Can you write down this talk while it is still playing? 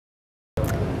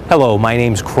Hello, my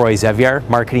name's Croy Zeviar,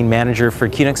 Marketing Manager for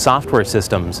QNX Software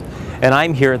Systems, and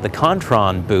I'm here at the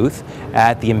Kontron booth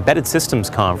at the Embedded Systems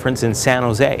Conference in San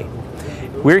Jose.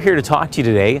 We're here to talk to you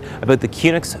today about the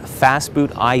QNX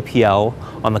Fastboot IPL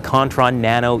on the Kontron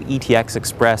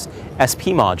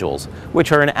nanoETXexpress-SP modules,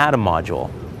 which are an Atom module.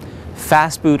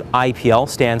 Fastboot IPL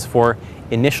stands for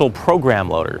Initial Program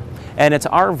Loader, and it's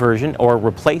our version or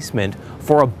replacement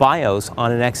for a BIOS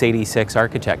on an x86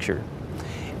 architecture.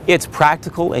 It's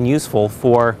practical and useful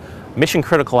for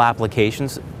mission-critical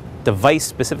applications,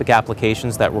 device-specific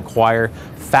applications that require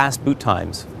fast boot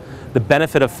times. The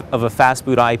benefit of a fast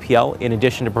boot IPL, in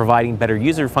addition to providing better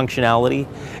user functionality,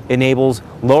 enables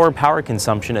lower power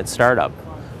consumption at startup.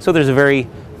 So there's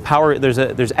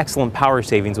excellent power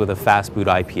savings with a fast boot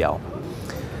IPL.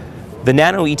 The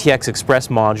nanoETXexpress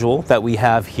module that we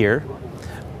have here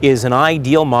is an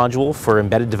ideal module for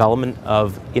embedded development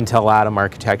of Intel Atom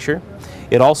architecture.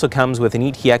 It also comes with an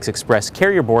ETXexpress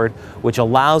carrier board, which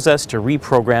allows us to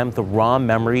reprogram the ROM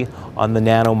memory on the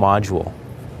Nano module.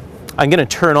 I'm going to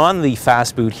turn on the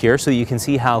Fastboot here so that you can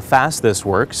see how fast this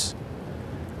works.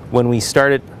 When we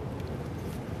start it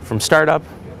from startup,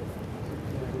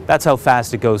 that's how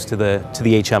fast it goes to the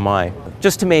HMI.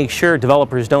 Just to make sure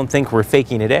developers don't think we're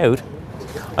faking it out,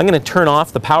 I'm going to turn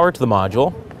off the power to the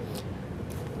module.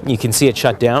 You can see it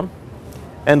shut down,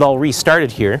 and I'll restart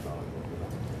it here.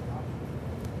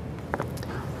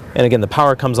 And again, the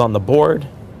power comes on the board,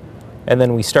 and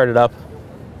then we start it up,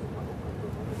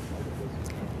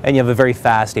 and you have a very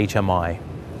fast HMI.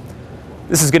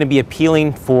 This is going to be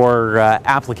appealing for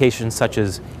applications such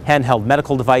as handheld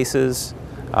medical devices,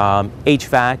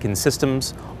 HVAC and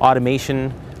systems,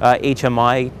 automation,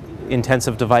 HMI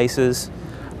intensive devices.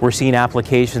 We're seeing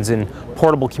applications in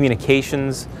portable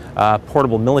communications,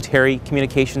 portable military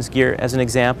communications gear as an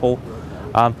example.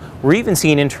 We're even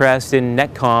seeing interest in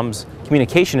Netcom's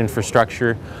communication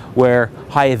infrastructure, where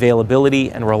high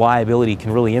availability and reliability can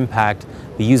really impact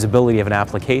the usability of an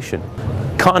application.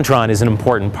 Kontron is an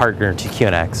important partner to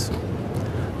QNX.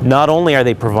 Not only are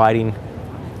they providing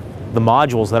the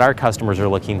modules that our customers are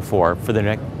looking for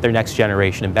their next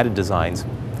generation embedded designs,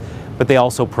 but they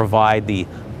also provide the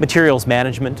materials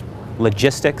management,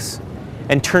 logistics,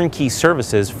 and turnkey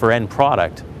services for end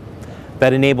product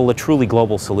that enable a truly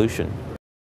global solution.